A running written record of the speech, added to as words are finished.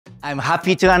I'm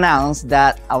happy to announce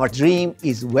that our dream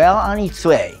is well on its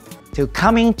way to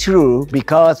coming true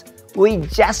because we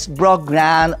just broke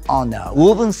ground on the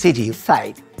Woven City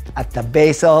site at the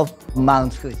base of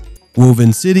Mount Fuji.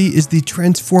 Woven City is the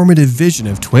transformative vision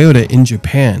of Toyota in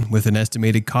Japan with an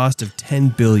estimated cost of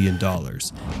 $10 billion.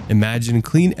 Imagine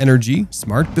clean energy,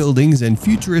 smart buildings, and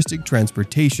futuristic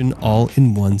transportation all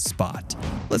in one spot.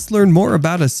 Let's learn more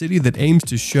about a city that aims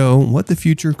to show what the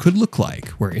future could look like,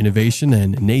 where innovation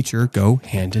and nature go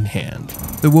hand in hand.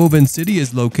 The Woven City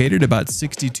is located about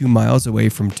 62 miles away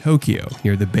from Tokyo,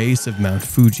 near the base of Mount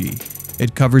Fuji.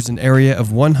 It covers an area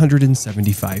of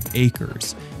 175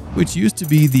 acres. Which used to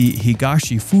be the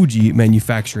Higashi Fuji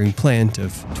manufacturing plant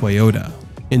of Toyota.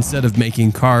 Instead of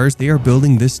making cars, they are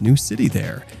building this new city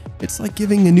there. It's like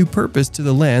giving a new purpose to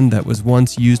the land that was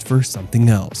once used for something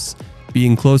else.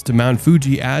 Being close to Mount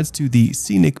Fuji adds to the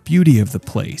scenic beauty of the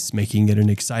place, making it an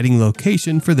exciting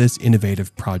location for this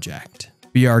innovative project.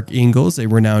 Bjarke Ingels, a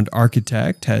renowned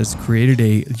architect, has created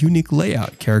a unique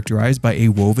layout characterized by a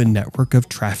woven network of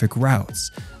traffic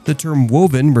routes. The term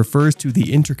woven refers to the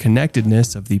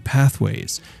interconnectedness of the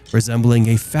pathways, resembling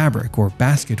a fabric or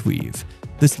basket weave.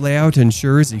 This layout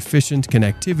ensures efficient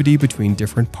connectivity between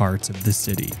different parts of the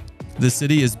city. The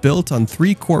city is built on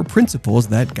three core principles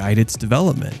that guide its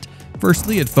development.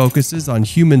 Firstly, it focuses on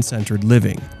human-centered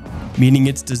living, meaning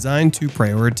it's designed to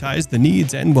prioritize the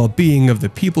needs and well-being of the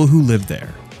people who live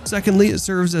there. Secondly, it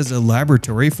serves as a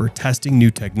laboratory for testing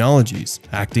new technologies,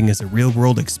 acting as a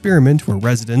real-world experiment where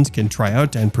residents can try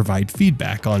out and provide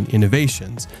feedback on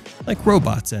innovations, like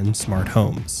robots and smart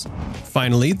homes.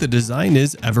 Finally, the design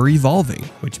is ever-evolving,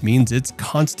 which means it's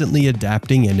constantly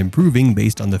adapting and improving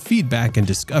based on the feedback and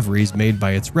discoveries made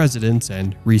by its residents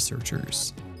and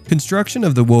researchers. Construction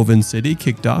of the Woven City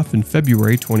kicked off in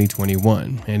February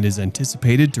 2021 and is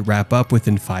anticipated to wrap up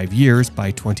within 5 years by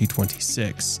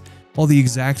 2026. While the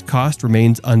exact cost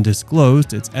remains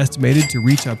undisclosed, it's estimated to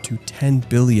reach up to $10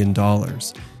 billion.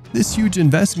 This huge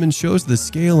investment shows the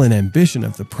scale and ambition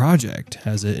of the project,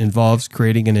 as it involves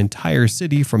creating an entire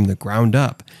city from the ground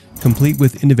up, complete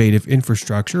with innovative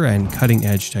infrastructure and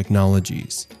cutting-edge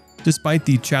technologies. Despite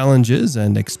the challenges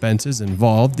and expenses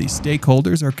involved, the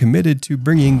stakeholders are committed to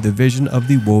bringing the vision of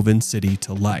the Woven City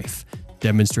to life,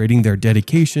 demonstrating their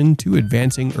dedication to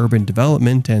advancing urban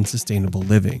development and sustainable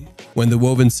living. When the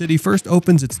Woven City first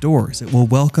opens its doors, it will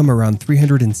welcome around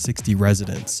 360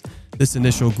 residents. This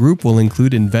initial group will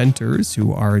include inventors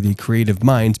who are the creative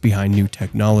minds behind new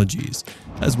technologies,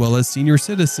 as well as senior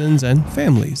citizens and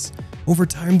families. Over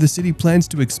time, the city plans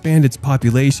to expand its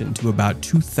population to about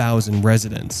 2,000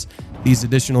 residents. These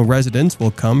additional residents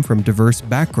will come from diverse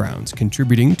backgrounds,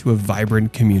 contributing to a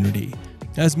vibrant community.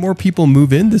 As more people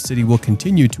move in, the city will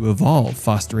continue to evolve,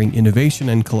 fostering innovation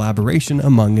and collaboration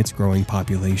among its growing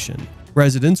population.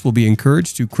 Residents will be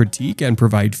encouraged to critique and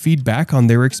provide feedback on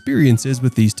their experiences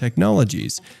with these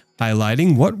technologies,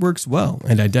 highlighting what works well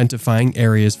and identifying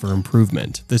areas for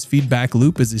improvement. This feedback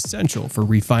loop is essential for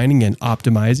refining and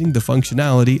optimizing the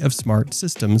functionality of smart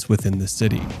systems within the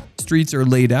city. Streets are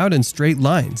laid out in straight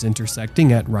lines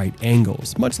intersecting at right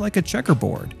angles, much like a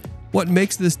checkerboard. What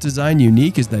makes this design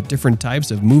unique is that different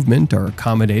types of movement are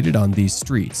accommodated on these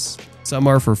streets. Some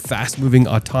are for fast-moving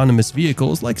autonomous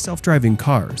vehicles like self-driving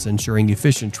cars, ensuring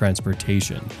efficient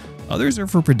transportation. Others are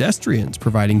for pedestrians,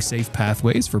 providing safe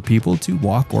pathways for people to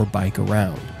walk or bike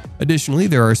around. Additionally,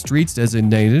 there are streets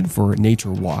designated for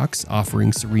nature walks,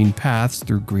 offering serene paths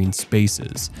through green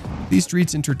spaces. These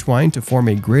streets intertwine to form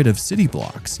a grid of city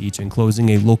blocks, each enclosing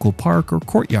a local park or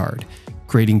courtyard,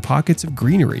 creating pockets of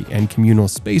greenery and communal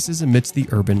spaces amidst the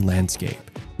urban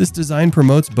landscape. This design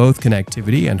promotes both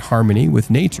connectivity and harmony with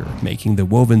nature, making the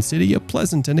Woven City a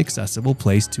pleasant and accessible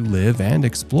place to live and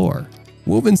explore.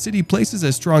 Woven City places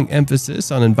a strong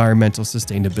emphasis on environmental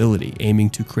sustainability, aiming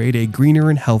to create a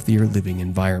greener and healthier living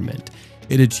environment.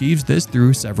 It achieves this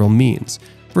through several means.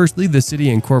 Firstly, the city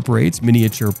incorporates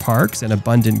miniature parks and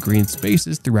abundant green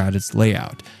spaces throughout its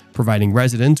layout, providing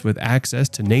residents with access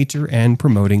to nature and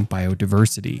promoting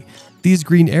biodiversity. These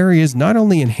green areas not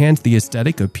only enhance the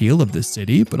aesthetic appeal of the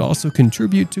city, but also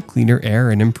contribute to cleaner air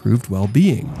and improved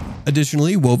well-being.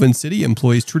 Additionally, Woven City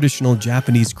employs traditional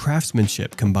Japanese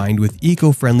craftsmanship combined with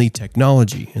eco-friendly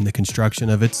technology in the construction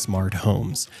of its smart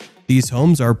homes. These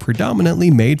homes are predominantly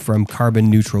made from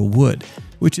carbon-neutral wood,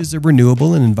 which is a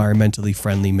renewable and environmentally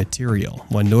friendly material.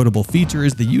 One notable feature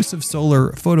is the use of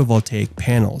solar photovoltaic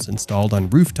panels installed on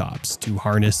rooftops to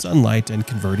harness sunlight and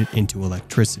convert it into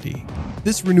electricity.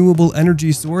 This renewable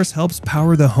energy source helps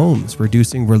power the homes,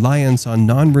 reducing reliance on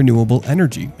non-renewable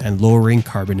energy and lowering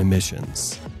carbon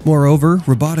emissions. Moreover,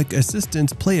 robotic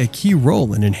assistants play a key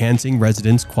role in enhancing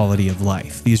residents' quality of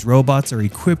life. These robots are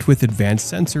equipped with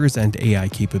advanced sensors and AI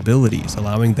capabilities,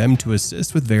 allowing them to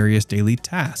assist with various daily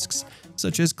tasks,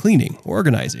 such as cleaning,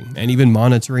 organizing, and even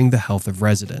monitoring the health of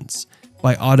residents.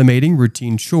 By automating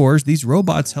routine chores, these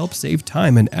robots help save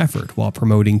time and effort while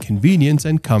promoting convenience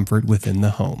and comfort within the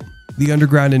home. The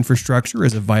underground infrastructure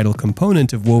is a vital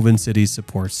component of Woven City's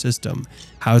support system,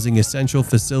 housing essential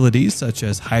facilities such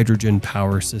as hydrogen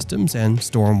power systems and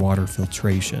stormwater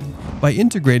filtration. By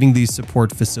integrating these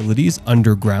support facilities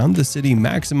underground, the city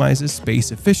maximizes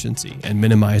space efficiency and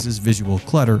minimizes visual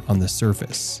clutter on the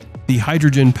surface. The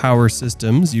hydrogen power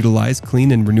systems utilize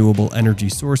clean and renewable energy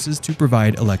sources to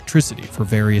provide electricity for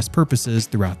various purposes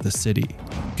throughout the city,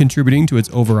 contributing to its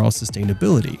overall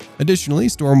sustainability. Additionally,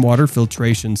 stormwater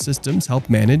filtration systems help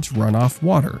manage runoff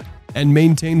water and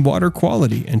maintain water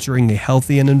quality, ensuring a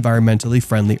healthy and environmentally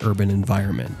friendly urban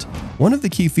environment. One of the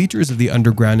key features of the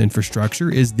underground infrastructure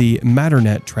is the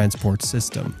Matternet transport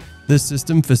system. This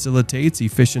system facilitates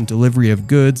efficient delivery of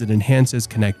goods and enhances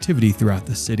connectivity throughout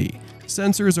the city.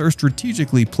 Sensors are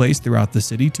strategically placed throughout the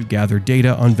city to gather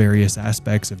data on various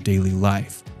aspects of daily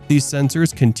life. These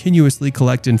sensors continuously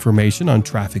collect information on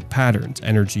traffic patterns,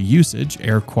 energy usage,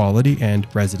 air quality,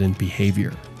 and resident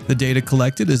behavior. The data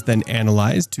collected is then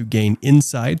analyzed to gain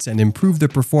insights and improve the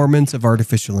performance of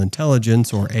artificial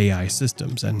intelligence or AI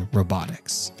systems and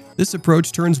robotics. This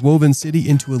approach turns Woven City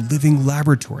into a living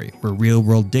laboratory where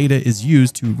real-world data is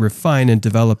used to refine and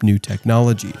develop new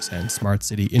technologies and smart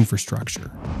city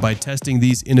infrastructure. By testing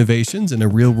these innovations in a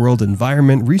real-world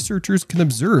environment, researchers can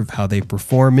observe how they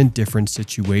perform in different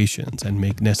situations and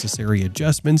make necessary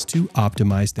adjustments to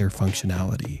optimize their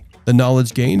functionality. The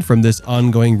knowledge gained from this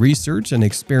ongoing research and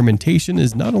experimentation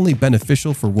is not only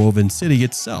beneficial for Woven City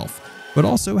itself, but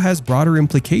also has broader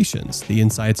implications. The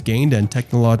insights gained and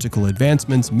technological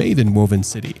advancements made in Woven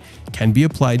City can be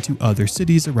applied to other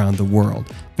cities around the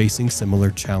world facing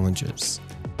similar challenges.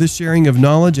 This sharing of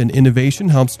knowledge and innovation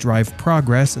helps drive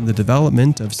progress in the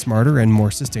development of smarter and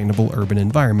more sustainable urban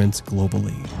environments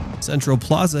globally. Central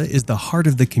Plaza is the heart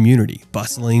of the community,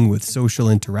 bustling with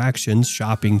social interactions,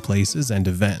 shopping places, and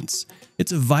events.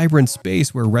 It's a vibrant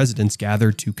space where residents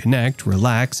gather to connect,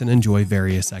 relax, and enjoy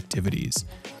various activities.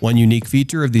 One unique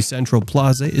feature of the Central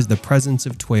Plaza is the presence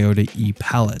of Toyota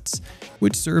e-pallets,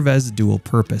 which serve as dual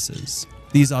purposes.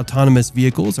 These autonomous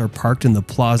vehicles are parked in the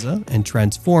plaza and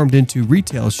transformed into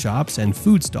retail shops and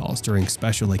food stalls during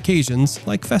special occasions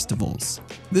like festivals.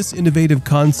 This innovative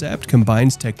concept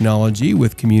combines technology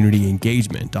with community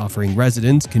engagement, offering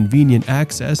residents convenient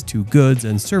access to goods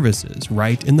and services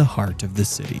right in the heart of the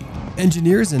city.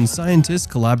 Engineers and scientists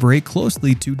collaborate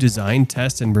closely to design,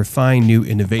 test, and refine new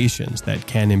innovations that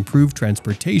can improve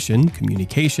transportation,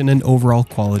 communication, and overall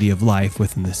quality of life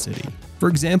within the city. For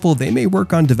example, they may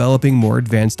work on developing more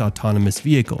advanced autonomous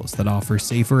vehicles that offer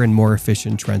safer and more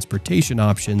efficient transportation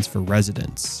options for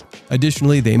residents.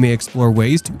 Additionally, they may explore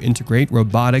ways to integrate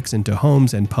robotics into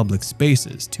homes and public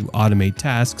spaces to automate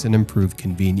tasks and improve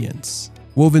convenience.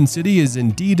 Woven City is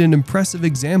indeed an impressive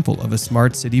example of a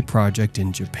smart city project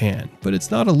in Japan, but it's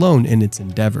not alone in its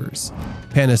endeavors.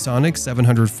 Panasonic's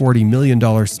 $740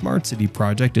 million smart city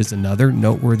project is another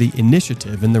noteworthy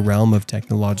initiative in the realm of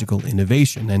technological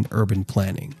innovation and urban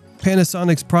planning.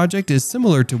 Panasonic's project is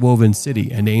similar to Woven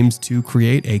City and aims to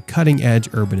create a cutting-edge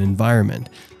urban environment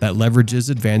that leverages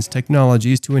advanced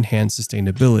technologies to enhance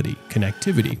sustainability,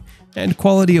 connectivity, and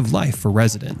quality of life for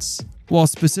residents. While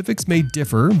specifics may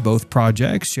differ, both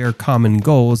projects share common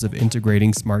goals of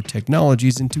integrating smart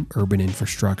technologies into urban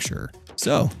infrastructure.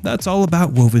 So that's all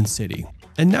about Woven City.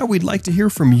 And now we'd like to hear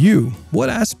from you. What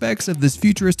aspects of this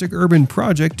futuristic urban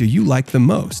project do you like the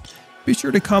most? Be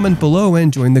sure to comment below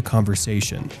and join the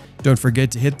conversation. Don't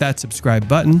forget to hit that subscribe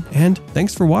button, and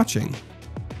thanks for watching.